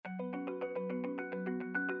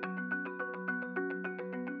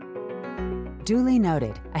Duly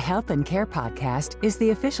Noted, a health and care podcast, is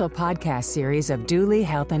the official podcast series of Duly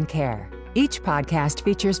Health and Care. Each podcast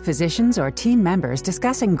features physicians or team members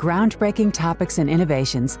discussing groundbreaking topics and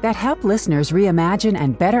innovations that help listeners reimagine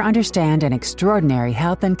and better understand an extraordinary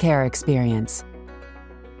health and care experience.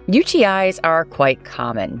 UTIs are quite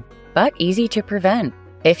common, but easy to prevent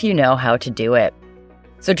if you know how to do it.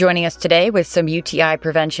 So joining us today with some UTI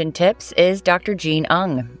prevention tips is Dr. Jean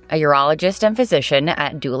Ung, a urologist and physician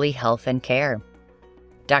at Duly Health and Care.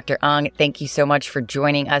 Dr. Ung, thank you so much for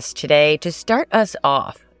joining us today. To start us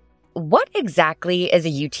off, what exactly is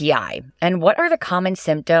a UTI, and what are the common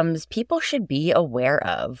symptoms people should be aware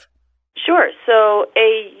of? Sure. So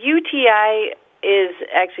a UTI is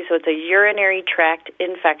actually, it's a urinary tract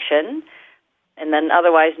infection, and then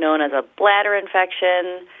otherwise known as a bladder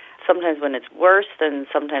infection. Sometimes when it's worse, then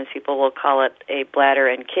sometimes people will call it a bladder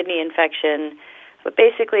and kidney infection. But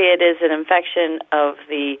basically it is an infection of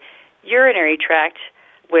the urinary tract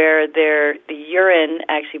where the urine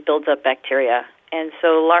actually builds up bacteria. And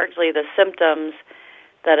so largely the symptoms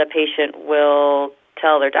that a patient will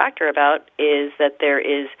tell their doctor about is that there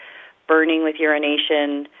is burning with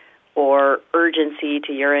urination or urgency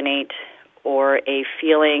to urinate or a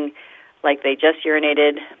feeling like they just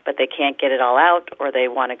urinated, but they can't get it all out, or they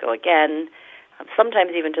want to go again,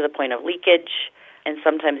 sometimes even to the point of leakage, and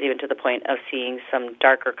sometimes even to the point of seeing some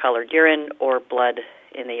darker colored urine or blood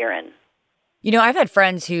in the urine. You know, I've had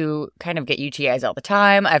friends who kind of get UTIs all the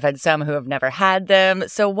time. I've had some who have never had them.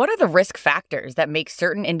 So what are the risk factors that make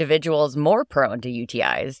certain individuals more prone to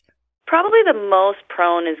UTIs? Probably the most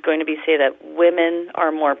prone is going to be, say, that women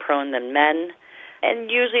are more prone than men,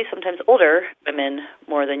 and usually sometimes older women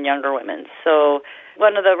more than younger women. So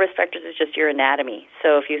one of the risk factors is just your anatomy.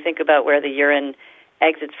 So if you think about where the urine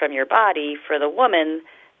exits from your body, for the woman,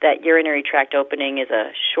 that urinary tract opening is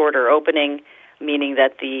a shorter opening, meaning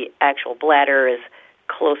that the actual bladder is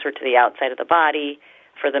closer to the outside of the body.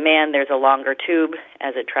 For the man, there's a longer tube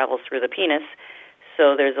as it travels through the penis,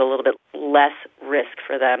 so there's a little bit less risk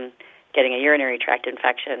for them getting a urinary tract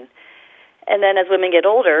infection. And then as women get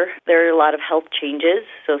older, there are a lot of health changes,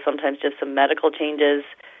 so sometimes just some medical changes,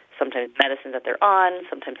 sometimes medicines that they're on,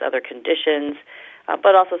 sometimes other conditions,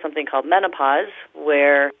 but also something called menopause,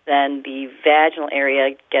 where then the vaginal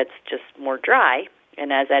area gets just more dry,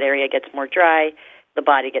 and as that area gets more dry, the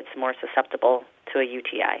body gets more susceptible to a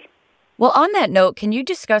UTI. Well, on that note, can you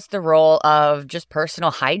discuss the role of just personal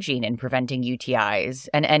hygiene in preventing UTIs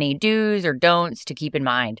and any do's or don'ts to keep in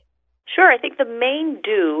mind? Sure. I think the main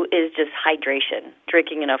do is just hydration,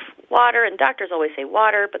 drinking enough water. And doctors always say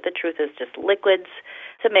water, but the truth is just liquids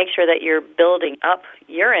to make sure that you're building up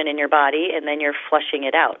urine in your body and then you're flushing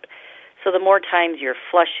it out. So the more times you're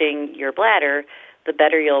flushing your bladder, the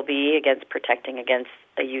better you'll be against protecting against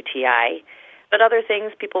a UTI. But other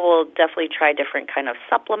things, people will definitely try different kind of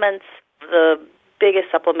supplements. The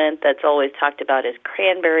biggest supplement that's always talked about is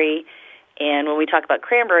cranberry. And when we talk about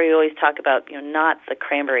cranberry, we always talk about, not the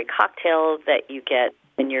cranberry cocktail that you get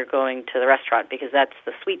when you're going to the restaurant, because that's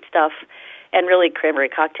the sweet stuff. And really, cranberry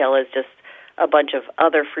cocktail is just a bunch of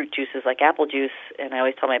other fruit juices like apple juice. And I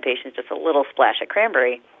always tell my patients just a little splash of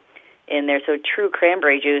cranberry in there. So true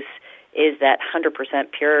cranberry juice is that 100%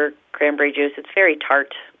 pure cranberry juice. It's very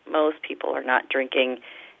tart. Most people are not drinking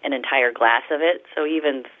an entire glass of it. So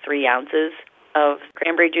even 3 ounces of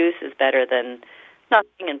cranberry juice is better than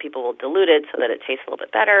nothing, and people will dilute it so that it tastes a little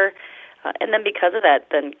bit better. And then because of that,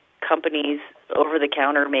 then companies over the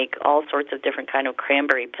counter make all sorts of different kind of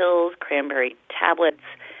cranberry pills, cranberry tablets,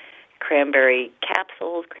 cranberry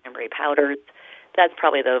capsules, cranberry powders. That's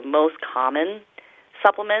probably the most common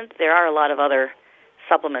supplement. There are a lot of other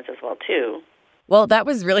supplements as well, too. Well, that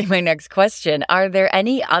was really my next question. Are there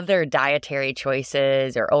any other dietary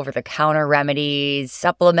choices or over-the-counter remedies,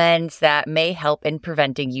 supplements that may help in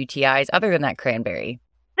preventing UTIs other than that cranberry?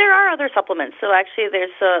 There are other supplements. So actually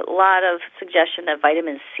there's a lot of suggestion that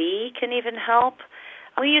vitamin C can even help.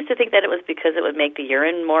 We used to think that it was because it would make the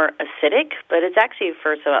urine more acidic, but it's actually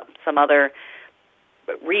for some other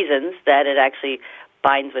reasons that it actually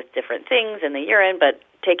binds with different things in the urine, but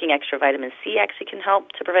taking extra vitamin C actually can help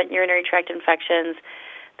to prevent urinary tract infections.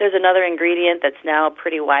 There's another ingredient that's now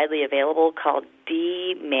pretty widely available called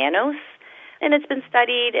D-mannose, and it's been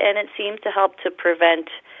studied, and it seems to help to prevent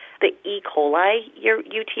the E. coli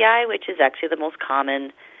UTI, which is actually the most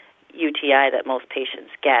common UTI that most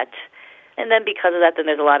patients get. And then because of that, then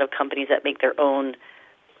there's a lot of companies that make their own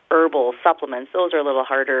herbal supplements. Those are a little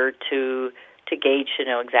harder to gauge to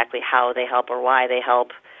know exactly how they help or why they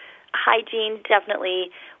help. Hygiene, definitely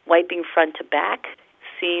wiping front to back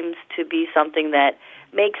seems to be something that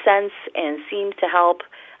makes sense and seems to help.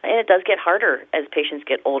 And it does get harder as patients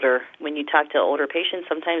get older. When you talk to older patients,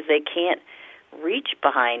 sometimes they can't reach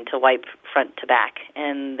behind to wipe front to back,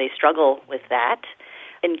 and they struggle with that.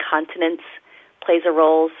 Incontinence plays a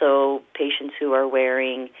role, so patients who are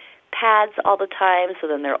wearing pads all the time, so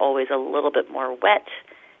then they're always a little bit more wet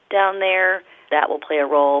down there, that will play a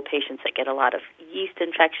role. Patients that get a lot of yeast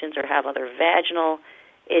infections or have other vaginal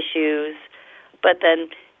issues. But then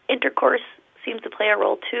intercourse seems to play a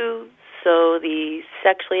role too, so the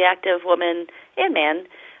sexually active woman and man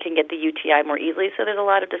can get the UTI more easily. So there's a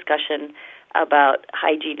lot of discussion about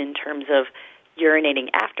hygiene in terms of urinating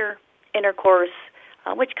after intercourse,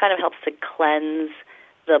 which kind of helps to cleanse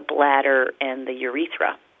the bladder and the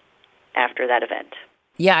urethra after that event.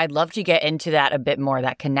 Yeah, I'd love to get into that a bit more,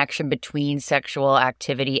 that connection between sexual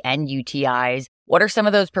activity and UTIs. What are some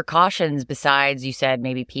of those precautions besides, you said,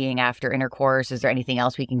 maybe peeing after intercourse? Is there anything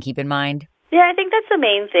else we can keep in mind? Yeah, I think that's the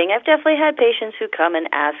main thing. I've definitely had patients who come and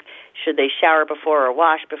ask, should they shower before or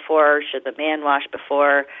wash before? Should the man wash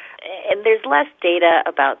before? And there's less data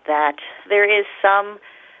about that. There is some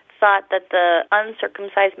thought that the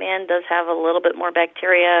uncircumcised man does have a little bit more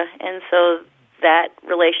bacteria, and so that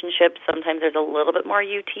relationship, sometimes there's a little bit more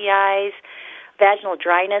UTIs. Vaginal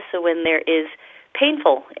dryness, so when there is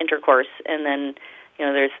painful intercourse and then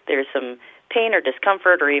there's some pain or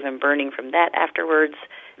discomfort or even burning from that afterwards,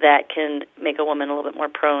 that can make a woman a little bit more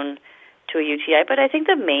prone to a UTI. But I think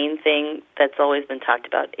the main thing that's always been talked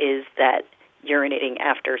about is that urinating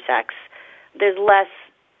after sex. There's less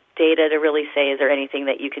data to really say, is there anything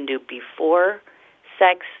that you can do before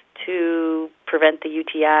sex to prevent the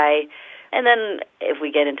UTI? And then if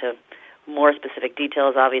we get into more specific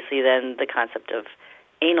details, obviously then the concept of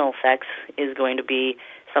anal sex is going to be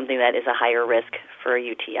something that is a higher risk for a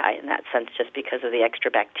UTI in that sense, just because of the extra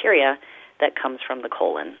bacteria that comes from the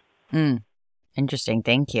colon. Interesting.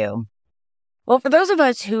 Thank you. Well, for those of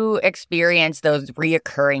us who experience those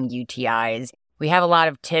reoccurring UTIs, we have a lot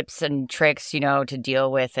of tips and tricks, to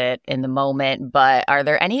deal with it in the moment. But are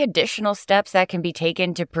there any additional steps that can be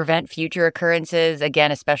taken to prevent future occurrences?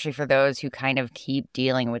 Again, especially for those who kind of keep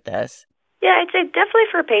dealing with this. Yeah, I'd say definitely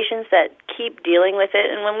for patients that keep dealing with it.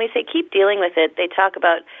 And when we say keep dealing with it, they talk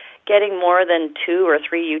about getting more than 2 or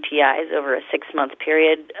 3 UTIs over a 6-month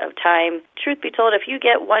period of time. Truth be told, if you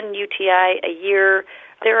get 1 UTI a year,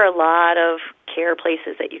 there are a lot of care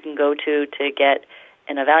places that you can go to get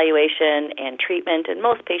an evaluation and treatment. And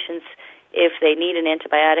most patients, if they need an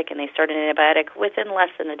antibiotic and they start an antibiotic within less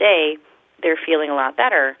than a day, they're feeling a lot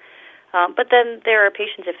better. But then there are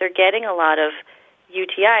patients, if they're getting a lot of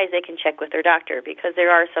UTIs, they can check with their doctor, because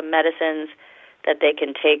there are some medicines that they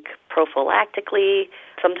can take prophylactically,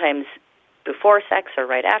 sometimes before sex or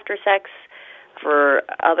right after sex. For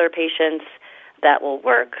other patients, that will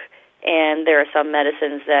work. And there are some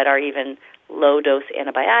medicines that are even low-dose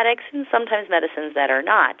antibiotics, and sometimes medicines that are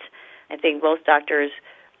not. I think most doctors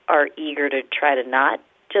are eager to try to not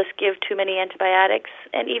just give too many antibiotics,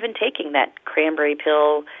 and even taking that cranberry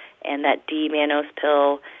pill and that D-mannose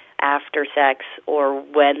pill after sex, or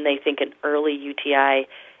when they think an early UTI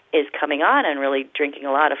is coming on, and really drinking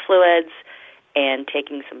a lot of fluids and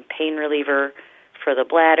taking some pain reliever for the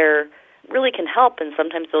bladder really can help. And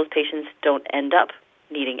sometimes those patients don't end up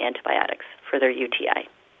needing antibiotics for their UTI.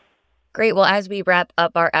 Great. Well, as we wrap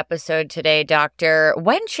up our episode today, Doctor,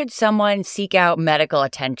 when should someone seek out medical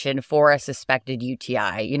attention for a suspected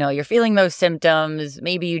UTI? You're feeling those symptoms.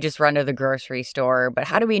 Maybe you just run to the grocery store, but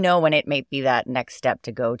how do we know when it may be that next step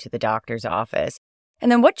to go to the doctor's office?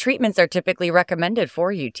 And then what treatments are typically recommended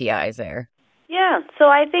for UTIs there? Yeah, so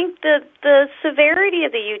I think the severity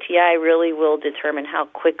of the UTI really will determine how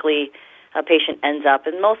quickly a patient ends up.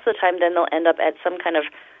 And most of the time, then they'll end up at some kind of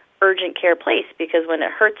urgent care place, because when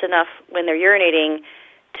it hurts enough when they're urinating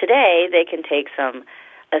today, they can take some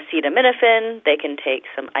acetaminophen, they can take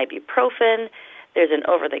some ibuprofen. There's an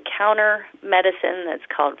over-the-counter medicine that's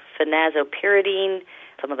called phenazopyridine.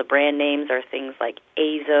 Some of the brand names are things like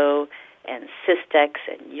Azo and Cystex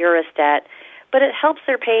and Urostat. But it helps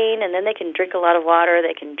their pain, and then they can drink a lot of water.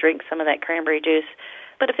 They can drink some of that cranberry juice.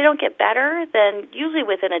 But if they don't get better, then usually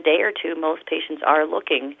within a day or two, most patients are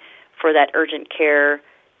looking for that urgent care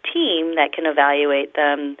team that can evaluate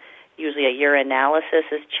them. Usually a urinalysis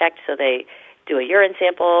is checked, so they do a urine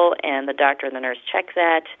sample, and the doctor and the nurse check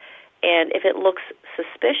that. And if it looks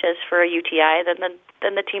suspicious for a UTI,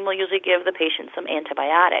 then the team will usually give the patient some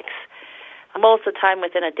antibiotics. Most of the time,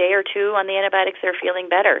 within a day or two on the antibiotics, they're feeling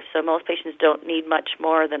better. So most patients don't need much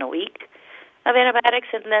more than a week of antibiotics,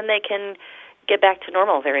 and then they can get back to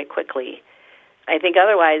normal very quickly. I think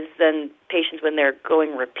otherwise, then patients, when they're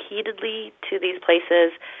going repeatedly to these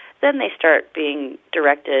places, then they start being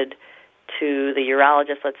directed to the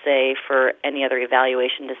urologist, let's say, for any other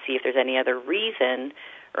evaluation to see if there's any other reason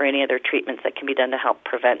or any other treatments that can be done to help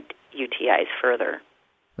prevent UTIs further.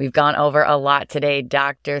 We've gone over a lot today,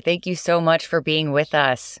 Doctor. Thank you so much for being with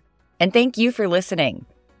us. And thank you for listening.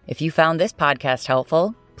 If you found this podcast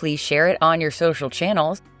helpful, please share it on your social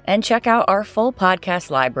channels and check out our full podcast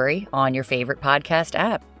library on your favorite podcast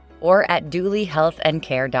app or at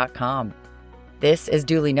dooleyhealthandcare.com. This is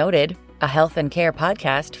Duly Noted, a health and care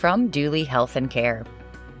podcast from Dooley Health and Care.